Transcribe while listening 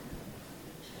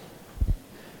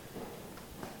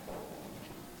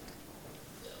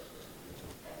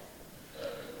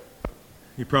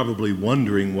You're probably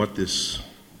wondering what this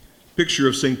picture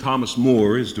of St. Thomas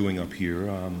More is doing up here.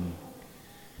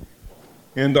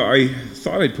 And I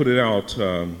thought I'd put it out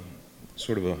as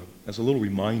a little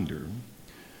reminder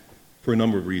for a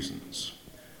number of reasons.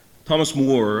 Thomas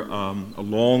More,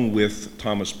 along with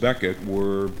Thomas Becket,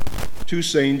 were two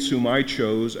saints whom I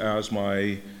chose as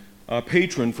my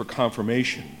patron for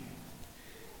confirmation.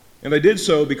 And I did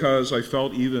so because I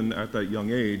felt even at that young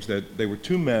age that they were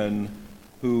two men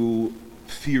who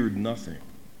feared nothing.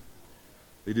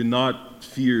 They did not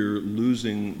fear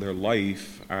losing their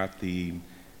life at the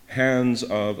hands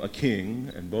of a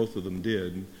king, and both of them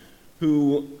did,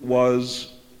 who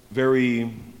was very,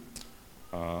 in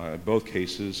both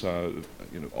cases,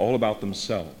 all about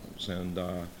themselves and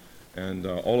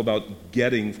all about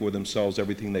getting for themselves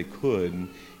everything they could,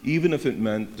 even if it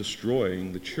meant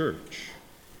destroying the church.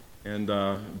 And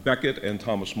Becket and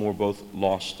Thomas More both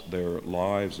lost their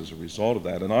lives as a result of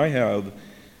that. And I have,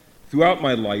 throughout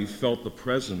my life, felt the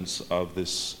presence of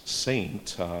this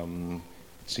saint. It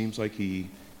seems like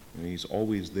he's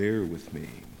always there with me.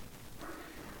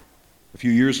 A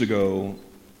few years ago,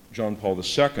 John Paul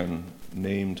II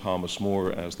named Thomas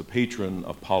More as the patron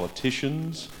of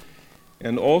politicians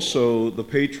and also the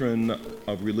patron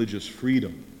of religious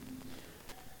freedom.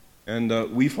 And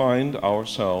we find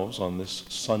ourselves on this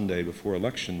Sunday before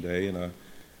Election Day in a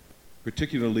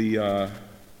particularly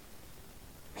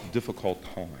difficult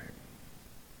time.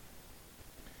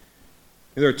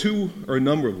 And there are a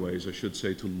number of ways, I should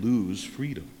say, to lose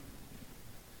freedom.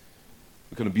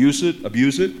 We can abuse it. We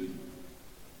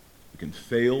can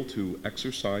fail to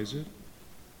exercise it.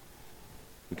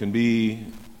 We can be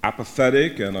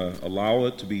apathetic and allow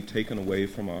it to be taken away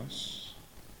from us.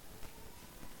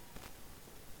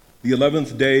 The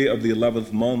 11th day of the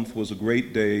 11th month was a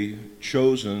great day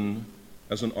chosen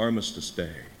as an armistice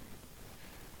day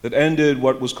that ended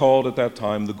what was called at that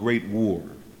time the Great War.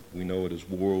 We know it as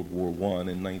World War I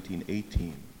in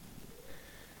 1918.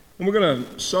 And we're going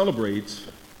to celebrate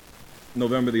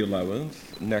November the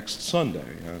 11th next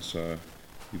Sunday,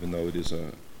 even though it is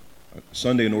a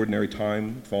Sunday in ordinary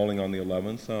time falling on the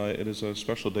 11th, it is a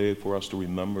special day for us to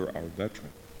remember our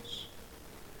veterans.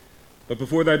 But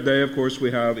before that day, of course,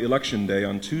 we have Election Day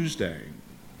on Tuesday,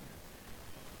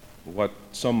 what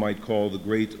some might call the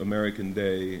great American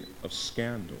day of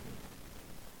scandal.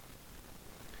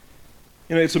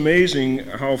 It's amazing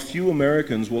how few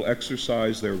Americans will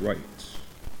exercise their rights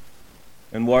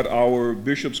and what our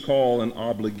bishops call an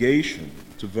obligation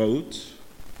to vote.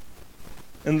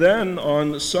 And then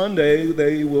on Sunday,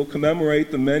 they will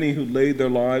commemorate the many who laid their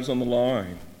lives on the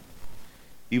line,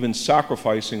 even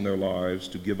sacrificing their lives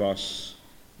to give us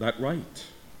that right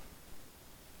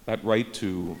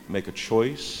to make a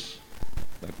choice,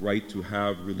 that right to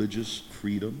have religious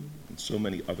freedom, and so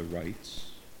many other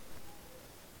rights.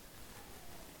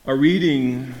 Our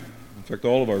reading, in fact,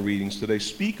 all of our readings today,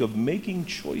 speak of making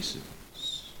choices.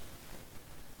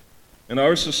 In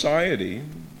our society,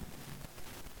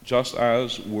 just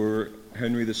as were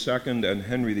Henry II and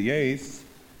Henry VIII,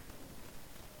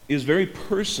 is very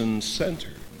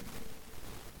person-centered.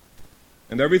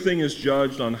 And everything is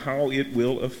judged on how it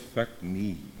will affect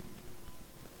me.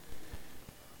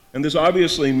 And this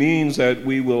obviously means that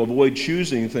we will avoid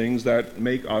choosing things that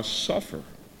make us suffer.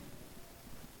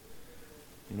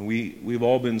 We've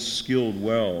all been schooled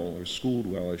well,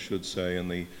 I should say, in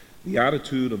the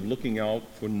attitude of looking out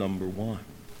for number one.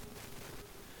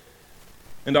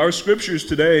 And our scriptures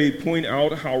today point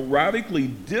out how radically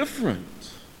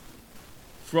different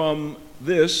from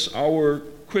this our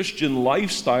Christian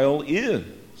lifestyle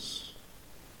is.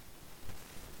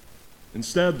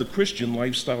 Instead, the Christian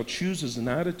lifestyle chooses an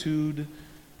attitude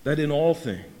that in all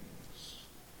things,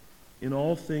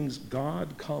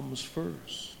 God comes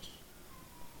first.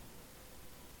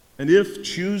 And if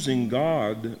choosing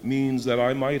God means that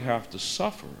I might have to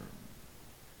suffer,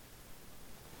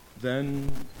 then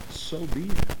so be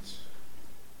it.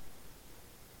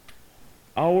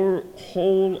 Our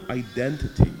whole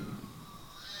identity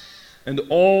and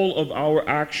all of our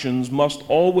actions must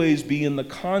always be in the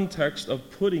context of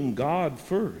putting God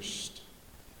first.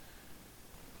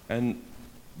 And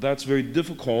that's very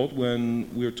difficult when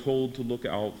we're told to look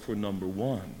out for number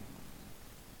one.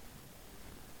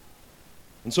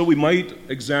 And so we might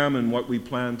examine what we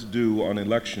plan to do on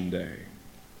Election Day.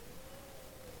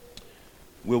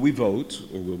 Will we vote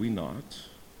or will we not?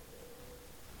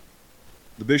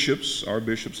 Our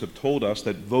bishops have told us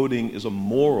that voting is a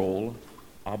moral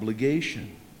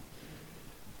obligation.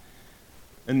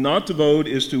 And not to vote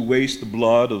is to waste the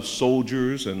blood of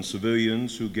soldiers and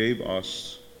civilians who gave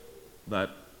us that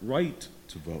right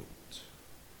to vote.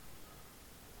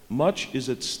 much is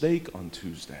at stake on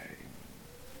Tuesday.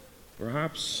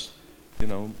 Perhaps,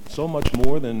 so much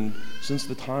more than since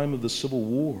the time of the Civil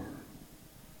War.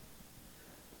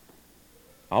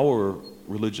 Our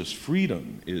religious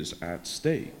freedom is at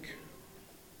stake.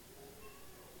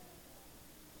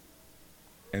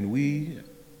 And we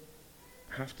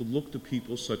have to look to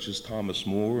people such as Thomas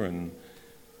More and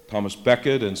Thomas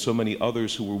Becket and so many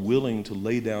others who were willing to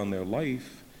lay down their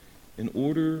life in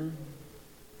order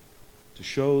to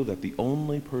show that the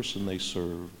only person they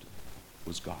served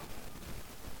was God,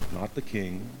 not the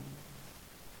king,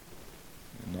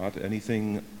 and not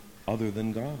anything other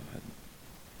than God.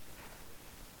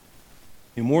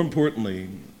 And more importantly,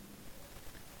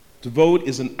 to vote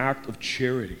is an act of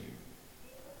charity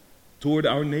toward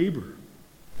our neighbor,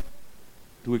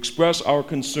 to express our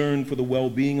concern for the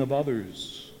well-being of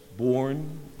others,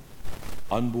 born,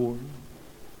 unborn.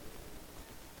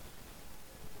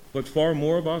 But far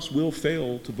more of us will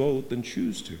fail to vote than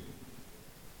choose to.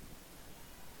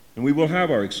 And we will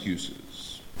have our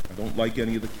excuses. I don't like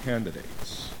any of the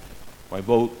candidates. My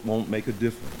vote won't make a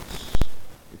difference.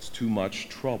 It's too much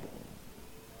trouble.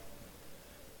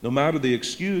 No matter the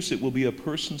excuse, it will be a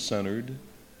person-centered,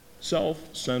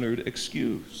 self-centered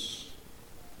excuse.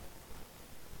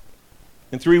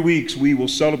 In 3 weeks, we will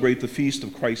celebrate the feast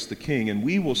of Christ the King, and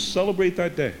we will celebrate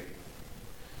that day.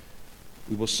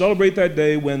 We will celebrate that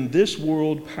day when this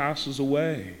world passes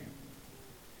away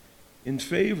in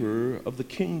favor of the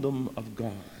kingdom of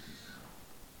God.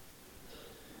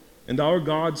 And our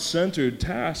God-centered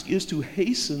task is to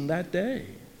hasten that day.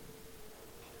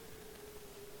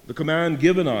 The command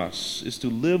given us is to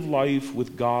live life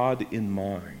with God in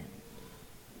mind.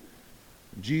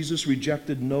 Jesus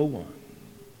rejected no one.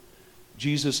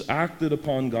 Jesus acted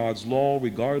upon God's law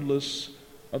regardless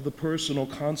of the personal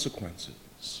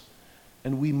consequences.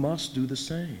 And we must do the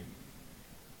same.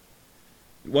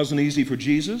 It wasn't easy for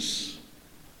Jesus,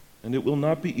 and it will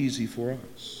not be easy for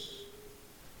us.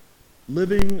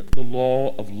 Living the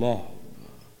law of love,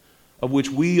 of which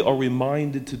we are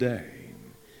reminded today,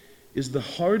 is the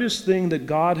hardest thing that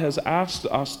God has asked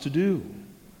us to do.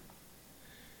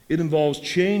 It involves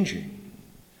changing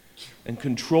and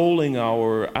controlling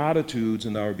our attitudes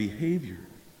and our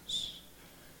behaviors.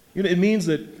 It means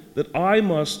that I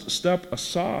must step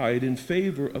aside in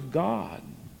favor of God.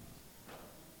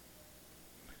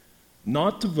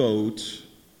 Not to vote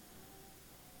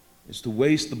is to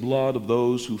waste the blood of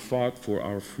those who fought for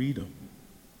our freedom.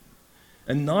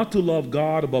 And not to love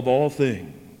God above all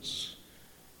things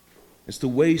is to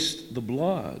waste the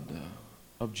blood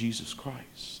of Jesus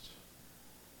Christ.